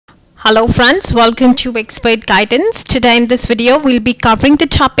Hello friends, welcome to Expert Guidance. Today in this video, we'll be covering the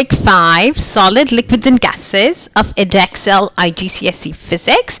topic 5, Solid, Liquids and Gases of Edexcel IGCSE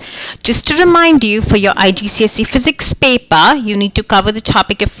Physics. Just to remind you, for your IGCSE Physics paper, you need to cover the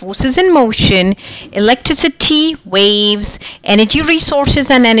topic of forces in motion, electricity, waves, energy resources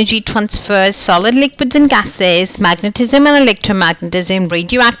and energy transfers, solid, liquids and gases, magnetism and electromagnetism,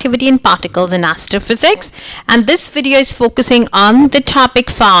 radioactivity and particles and astrophysics. And this video is focusing on the topic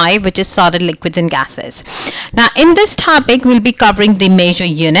 5, which is solid, liquids and gases. Now in this topic we'll be covering the major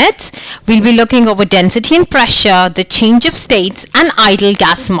units. We'll be looking over density and pressure, the change of states and ideal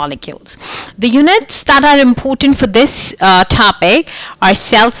gas molecules. The units that are important for this topic are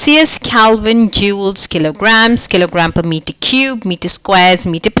Celsius, Kelvin, joules, kilograms, kilogram per meter cube, meter squares,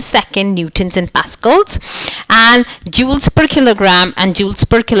 meter per second, newtons and pascals, and joules per kilogram and joules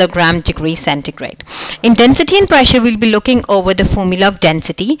per kilogram degree centigrade. In density and pressure we'll be looking over the formula of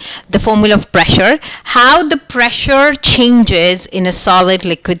density, the formula of pressure, how the pressure changes in a solid,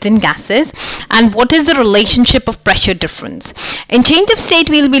 liquids and gases, and what is the relationship of pressure difference. In change of state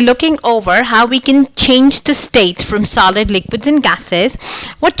we'll be looking over how we can change the state from solid, liquids and gases,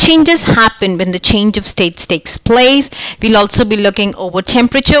 what changes happen when the change of states takes place. We'll also be looking over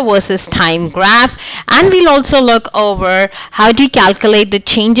temperature versus time graph, and we'll also look over how do you calculate the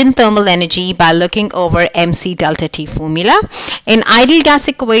change in thermal energy by looking over MC delta T formula. In ideal gas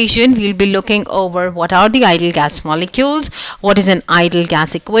equation we'll be looking over what are the ideal gas molecules, what is an ideal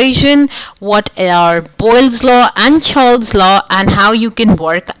gas equation, what are Boyle's law and Charles' law, and how you can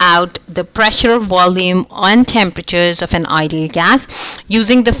work out the pressure, volume and temperatures of an ideal gas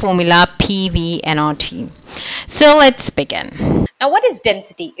using the formula PV/nRT. So let's begin. Now what is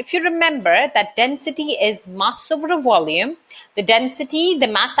density? If you remember that density is mass over a volume, the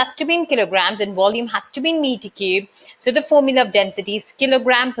mass has to be in kilograms and volume has to be in meter cube. So the formula of density is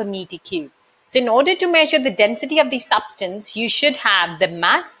kilogram per meter cube. So in order to measure the density of the substance, you should have the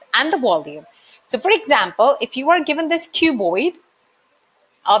mass and the volume. So for example, if you are given this cuboid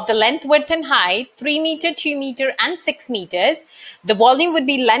of the length, width and height 3 meter, 2 meter and 6 meters, the volume would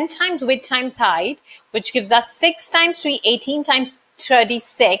be length times width times height, which gives us 6 times 3, 18 times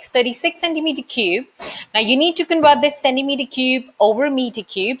 36 centimeter cube. Now you need to convert this centimeter cube over meter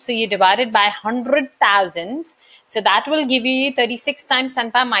cube, so you divide it by 100,000. So that will give you 36 times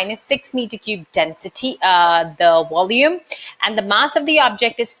 10 power minus 6 meter cube density, the volume, and the mass of the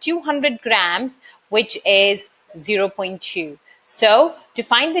object is 200 grams, which is 0.2. So to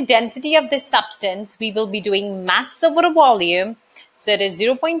find the density of this substance, we will be doing mass over a volume. So it is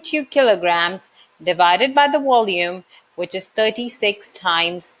 0.2 kilograms divided by the volume, which is 36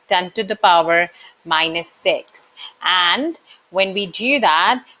 times 10 to the power minus 6. And when we do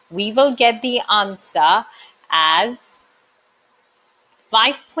that, we will get the answer as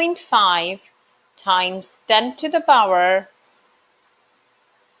 5.5 times 10 to the power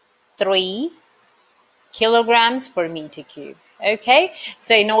 3 kilograms per meter cube. Okay,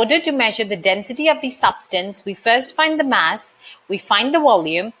 so in order to measure the density of the substance, we first find the mass, we find the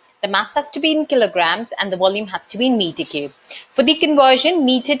volume. The mass has to be in kilograms and the volume has to be in meter cube. For the conversion,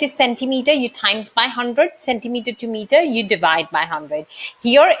 meter to centimeter, you times by 100, centimeter to meter, you divide by 100.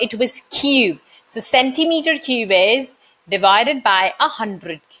 Here it was cube. So centimeter cube is divided by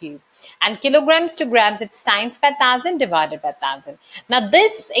 100 cube. And kilograms to grams, it's times by 1000 divided by 1000. Now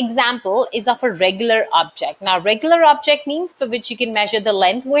this example is of a regular object. Now regular object means for which you can measure the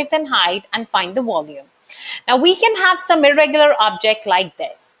length, width and height and find the volume. Now we can have some irregular object like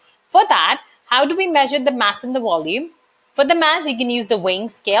this. For that, how do we measure the mass and the volume? For the mass, you can use the weighing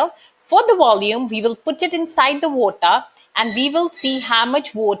scale. For the volume, we will put it inside the water and we will see how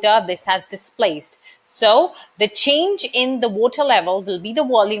much water this has displaced. So the change in the water level will be the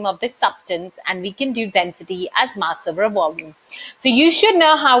volume of this substance, and we can do density as mass over a volume. So you should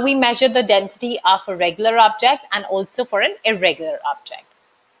know how we measure the density of a regular object and also for an irregular object.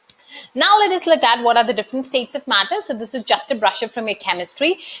 Now let us look at what are the different states of matter. So this is just a brush up from your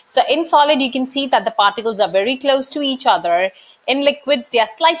chemistry. So in solid, you can see that the particles are very close to each other. In liquids, they are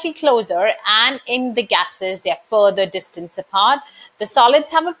slightly closer, and in the gases, they are further distance apart. The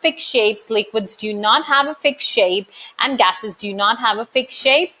solids have a fixed shape, liquids do not have a fixed shape, and gases do not have a fixed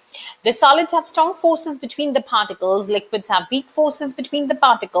shape. The solids have strong forces between the particles, liquids have weak forces between the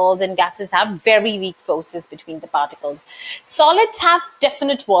particles, and gases have very weak forces between the particles. Solids have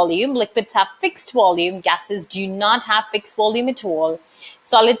definite volume, liquids have fixed volume, gases do not have fixed volume at all.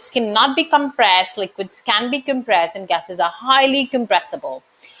 Solids cannot be compressed, liquids can be compressed, and gases are highly compressible.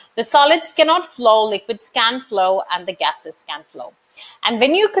 The solids cannot flow, liquids can flow, and the gases can flow. And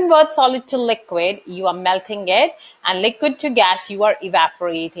when you convert solid to liquid, you are melting it, and liquid to gas, you are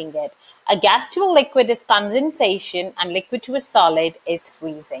evaporating it. A gas to a liquid is condensation, and liquid to a solid is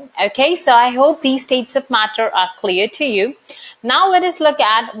freezing. Okay, so I hope these states of matter are clear to you. Now let us look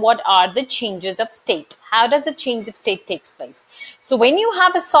at what are the changes of state. How does a change of state takes place? So when you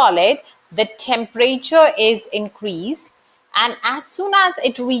have a solid, the temperature is increased, and as soon as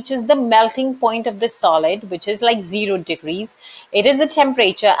it reaches the melting point of the solid, which is like 0 degrees, it is the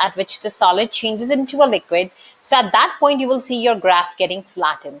temperature at which the solid changes into a liquid. So at that point, you will see your graph getting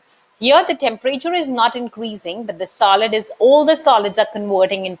flattened. Here, the temperature is not increasing, but all the solids are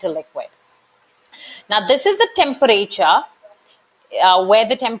converting into liquid. Now, this is the temperature where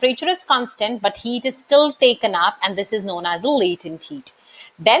the temperature is constant, but heat is still taken up, and this is known as a latent heat.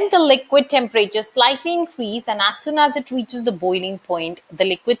 Then the liquid temperature slightly increases, and as soon as it reaches the boiling point, the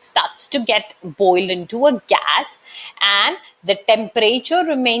liquid starts to get boiled into a gas, and the temperature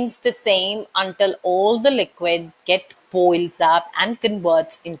remains the same until all the liquid boils up and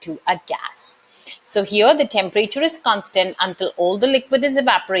converts into a gas. So here the temperature is constant until all the liquid is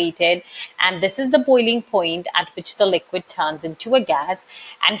evaporated, and this is the boiling point at which the liquid turns into a gas.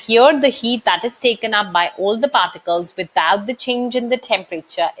 And here the heat that is taken up by all the particles without the change in the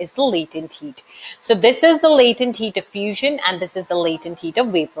temperature is the latent heat. So this is the latent heat of fusion, and this is the latent heat of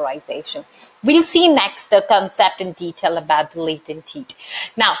vaporization. We'll see next the concept in detail about the latent heat.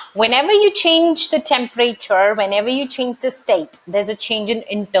 Now, whenever you change the temperature, whenever you change the state, there's a change in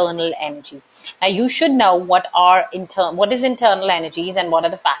internal energy. Now, you should know what is internal energies and what are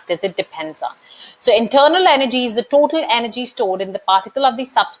the factors it depends on. So, internal energy is the total energy stored in the particle of the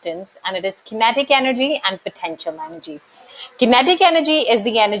substance, and it is kinetic energy and potential energy. Kinetic energy is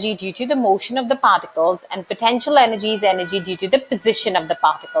the energy due to the motion of the particles, and potential energy is energy due to the position of the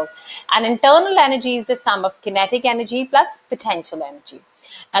particle. And internal energy is the sum of kinetic energy plus potential energy.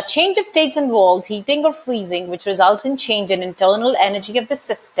 Now, change of states involves heating or freezing, which results in change in internal energy of the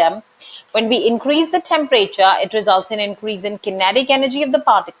system. When we increase the temperature, it results in increase in kinetic energy of the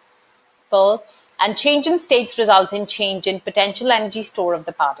particle, and change in states results in change in potential energy store of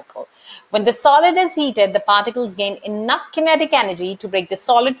the particle. When the solid is heated, the particles gain enough kinetic energy to break the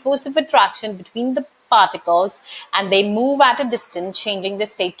solid force of attraction between the particles, and they move at a distance, changing the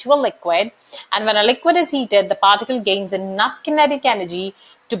state to a liquid. And when a liquid is heated, the particle gains enough kinetic energy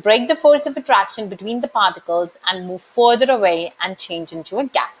to break the force of attraction between the particles and move further away and change into a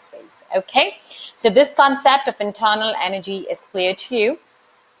gas phase. Okay, so this concept of internal energy is clear to you.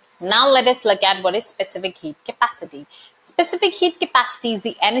 Now let us look at what is specific heat capacity. Specific heat capacity is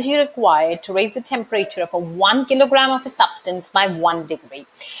the energy required to raise the temperature of a 1 kilogram of a substance by 1 degree.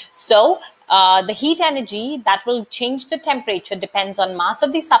 So the heat energy that will change the temperature depends on mass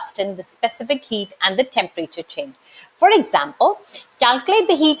of the substance, the specific heat, and the temperature change. For example, calculate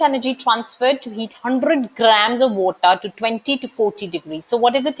the heat energy transferred to heat 100 grams of water to 20 to 40 degrees. So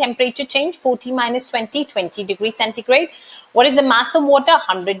what is the temperature change? 40 minus 20, 20 degrees centigrade. What is the mass of water?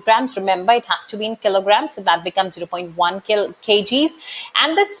 100 grams. Remember, it has to be in kilograms, so that becomes 0.1 kgs.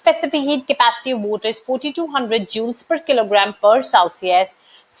 And the specific heat capacity of water is 4200 joules per kilogram per Celsius.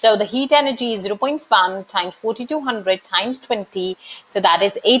 So the heat energy is 0.1 times 4200 times 20. So that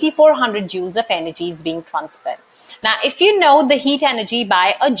is 8400 joules of energy is being transferred. Now, if you know the heat energy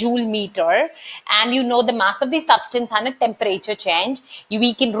by a joule meter, and you know the mass of the substance and a temperature change,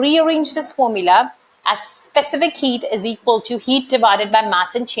 we can rearrange this formula as specific heat is equal to heat divided by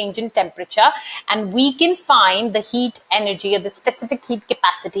mass and change in temperature, and we can find the heat energy or the specific heat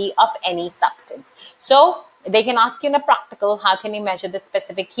capacity of any substance. So they can ask you in a practical, how can you measure the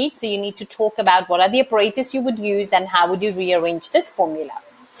specific heat? So you need to talk about what are the apparatus you would use and how would you rearrange this formula.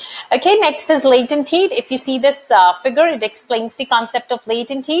 Okay, next is latent heat. If you see this figure, it explains the concept of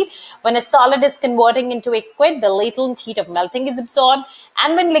latent heat. When a solid is converting into liquid, the latent heat of melting is absorbed.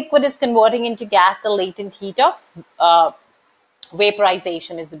 And when liquid is converting into gas, the latent heat of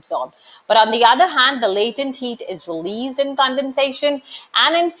vaporization is absorbed. But on the other hand, the latent heat is released in condensation,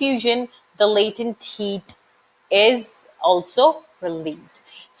 and in fusion, the latent heat is also released.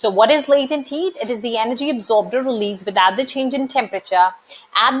 So what is latent heat? It is the energy absorbed or released without the change in temperature.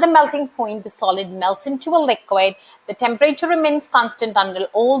 At the melting point, the solid melts into a liquid. The temperature remains constant until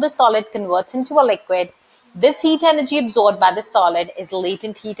all the solid converts into a liquid. This heat energy absorbed by the solid is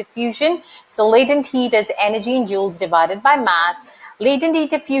latent heat of fusion. So latent heat is energy in joules divided by mass. Latent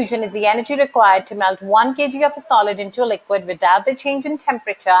heat of fusion is the energy required to melt 1 kg of a solid into a liquid without the change in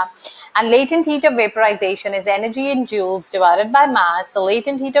temperature. And latent heat of vaporization is energy in joules divided by mass. So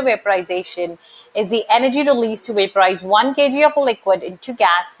latent heat of vaporization is the energy released to vaporize 1 kg of a liquid into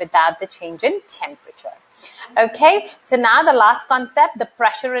gas without the change in temperature. Okay, so now the last concept, the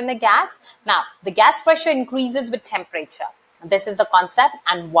pressure in a gas. Now, the gas pressure increases with temperature. This is the concept,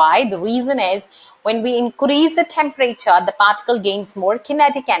 and why? The reason is when we increase the temperature, the particle gains more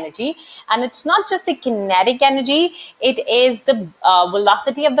kinetic energy, and it's not just the kinetic energy, it is the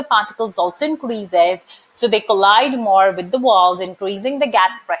velocity of the particles also increases, so they collide more with the walls, increasing the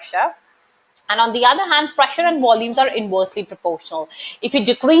gas pressure. And on the other hand, pressure and volumes are inversely proportional. If you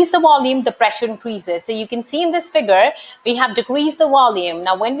decrease the volume, the pressure increases. So you can see in this figure, we have decreased the volume.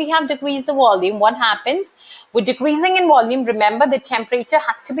 Now, when we have decreased the volume, what happens? With decreasing in volume, remember the temperature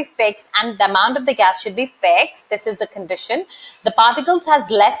has to be fixed and the amount of the gas should be fixed. This is the condition. The particles has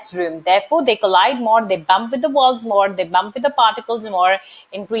less room. Therefore, they collide more, they bump with the walls more, they bump with the particles more,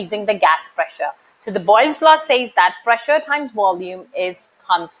 increasing the gas pressure. So the Boyle's law says that pressure times volume is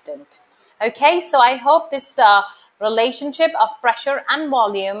constant. Okay, so I hope this relationship of pressure and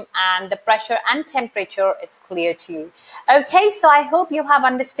volume and the pressure and temperature is clear to you. Okay, so I hope you have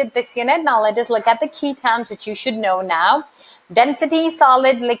understood this unit. Now let us look at the key terms which you should know now. Density,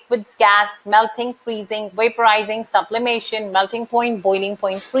 solid, liquids, gas, melting, freezing, vaporizing, sublimation, melting point, boiling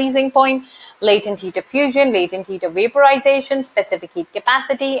point, freezing point, latent heat of fusion, latent heat of vaporization, specific heat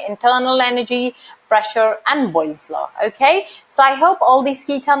capacity, internal energy, pressure, and Boyle's law. Okay, so I hope all these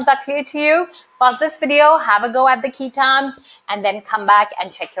key terms are clear to you. Pause this video, have a go at the key terms, and then come back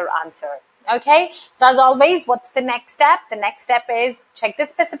and check your answer. Okay, so as always, what's the next step? The next step is check the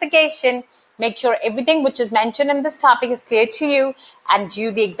specification, make sure everything which is mentioned in this topic is clear to you, and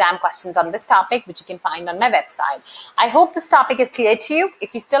do the exam questions on this topic, which you can find on my website. I hope this topic is clear to you.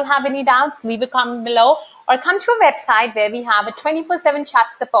 If you still have any doubts, leave a comment below or come to our website where we have a 24/7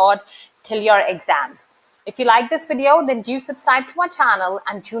 chat support till your exams. If you like this video, then do subscribe to our channel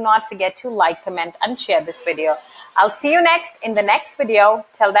and do not forget to like, comment, and share this video. I'll see you next in the next video.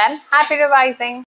 Till then, happy revising.